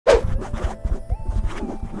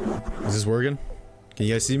Is this working? Can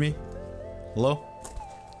you guys see me? Hello?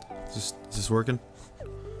 Is this working?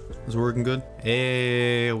 Is it working good?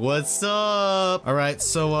 Hey, what's up? Alright,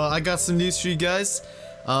 so I got some news for you guys.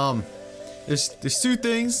 There's two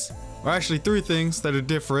things, or actually three things that are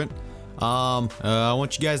different. I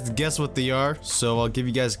want you guys to guess what they are, so I'll give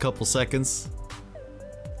you guys a couple seconds.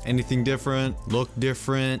 Anything different, look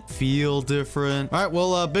different, feel different. Alright,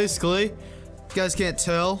 well, basically, if you guys can't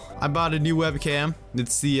tell, I bought a new webcam.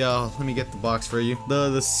 It's the, let me get the box for you.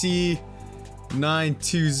 The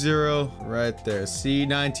C920, right there,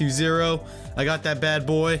 C920. I got that bad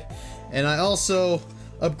boy. And I also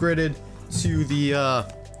upgraded to the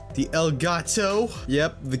El Gato.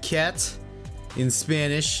 Yep, the cat in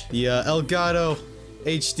Spanish. The El Gato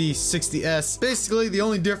HD60S. Basically, the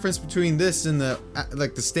only difference between this and the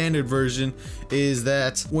the standard version is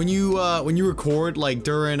that when you record like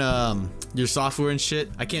during your software and shit,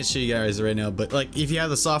 I can't show you guys right now, but like if you have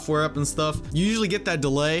the software up and stuff, you usually get that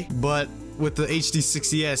delay, but with the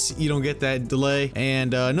HD60S you don't get that delay.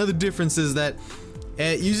 And another difference is that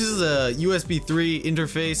it uses a USB 3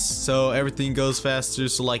 interface, so everything goes faster.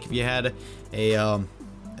 So like if you had an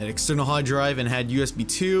external hard drive and had USB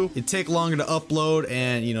 2, it'd take longer to upload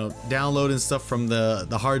and, you know, download and stuff from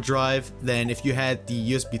the hard drive than if you had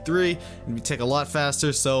the USB 3. It'd take a lot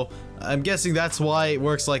faster, so I'm guessing that's why it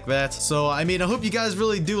works like that. So I mean, I hope you guys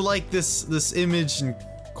really do like this image and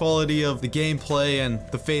quality of the gameplay and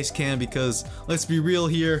the face cam, because let's be real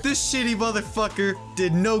here, this shitty motherfucker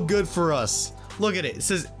did no good for us. Look at it. It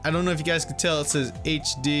says, I don't know if you guys can tell, it says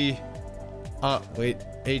HD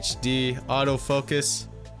HD autofocus.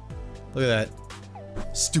 Look at that.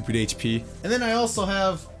 Stupid HP. And then I also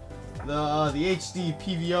have the HD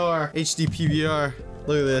PVR. HD PVR.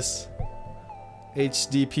 Look at this.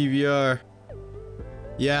 HD PVR.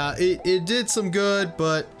 Yeah, it did some good,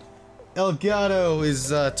 but El Gato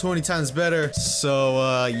is 20 times better.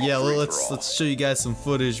 So yeah, let's show you guys some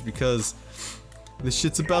footage, because this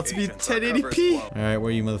shit's about to be 1080p. Alright,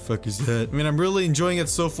 where you motherfuckers at? I mean, I'm really enjoying it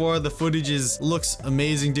so far. The footage looks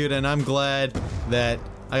amazing, dude, and I'm glad that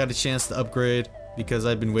I got a chance to upgrade, because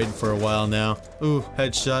I've been waiting for a while now. Ooh,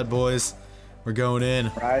 headshot, boys. We're going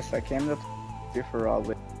in. Rice, I came to you for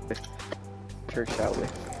with Trickshotted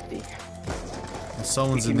with D.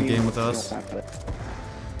 Someone's in the game with us.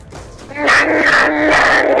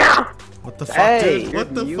 What the fuck, dude?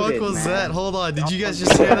 What the fuck was that? Hold on, did you guys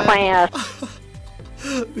just hear that?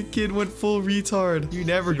 The kid went full retard. You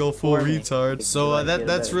never go full retard. So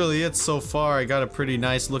that's really it so far. I got a pretty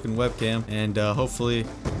nice looking webcam, and hopefully,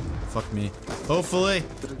 fuck me. Hopefully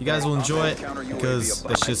you guys will enjoy it, because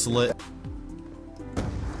that shit's lit.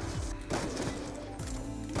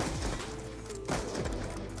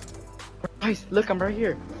 Nice, look, I'm right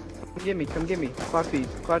here. Come get me. Quad feed.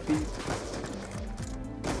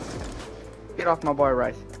 Get off my boy,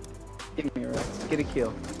 Rice. Get me, Rice. Get a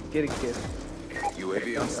kill.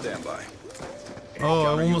 UAV on standby. Oh,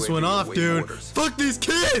 I almost went off, dude. Fuck these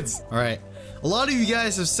kids! Alright. A lot of you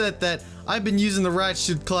guys have said that I've been using the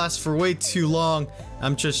Ratchet class for way too long.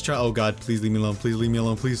 I'm just trying. Oh god, please leave me alone. Please leave me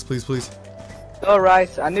alone. Please. Oh,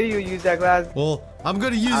 Rice, I knew you used that class. Well, I'm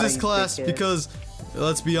gonna use this class because,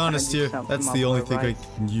 let's be honest here, that's the only thing I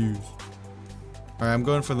can use. Alright, I'm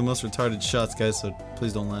going for the most retarded shots, guys, so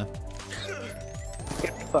please don't laugh.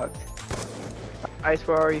 Get fucked. Rice,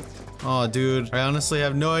 where are you? Oh, dude, I honestly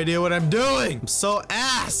have no idea what I'm doing. I'm so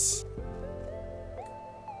ass.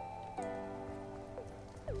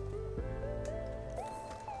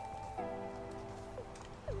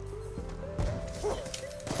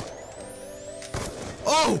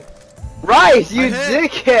 Oh! Rice, you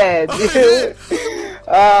dickhead, dude.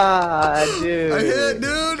 Ah, dude. I hit,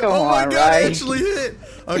 dude. Come oh my on, god, Rice. I actually hit.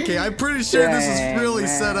 Okay, I'm pretty sure this is really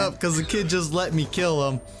man. set up, because the kid just let me kill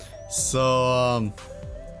him. So,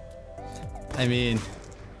 I mean,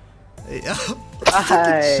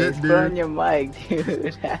 shit, dude. Burn your mic,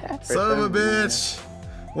 dude. Son of a bitch.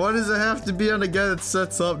 Why does it have to be on the guy that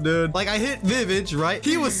sets up, dude? Like, I hit Vivage, right?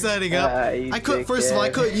 He was setting up. First of all, I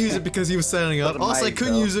couldn't use it because he was setting up. Also, I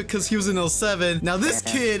couldn't use it because he was in 07. Now, this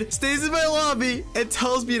kid stays in my lobby and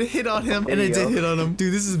tells me to hit on him, and I did hit on him.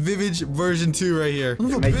 Dude, this is Vivage version 2 right here.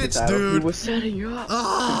 I'm a bitch, dude. He was setting you up.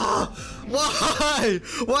 Ah, why?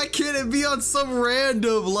 Why can't it be on some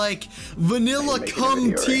random, like, vanilla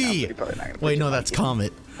cum tea? Wait, no, that's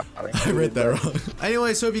Comet. I read that wrong.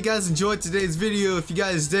 Anyways, hope you guys enjoyed today's video. If you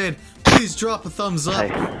guys did, please drop a thumbs up,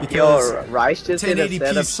 because Rice just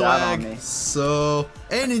 1080p swag. So,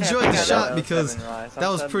 and enjoy the shot, because that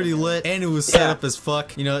was pretty lit, and it was set up as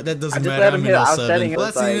fuck. You know, that doesn't matter. I'm in 07. Well,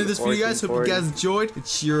 that's the end of this video, guys. Hope you guys enjoyed.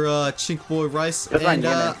 It's your chink boy Rice, and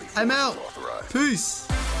I'm out. Peace.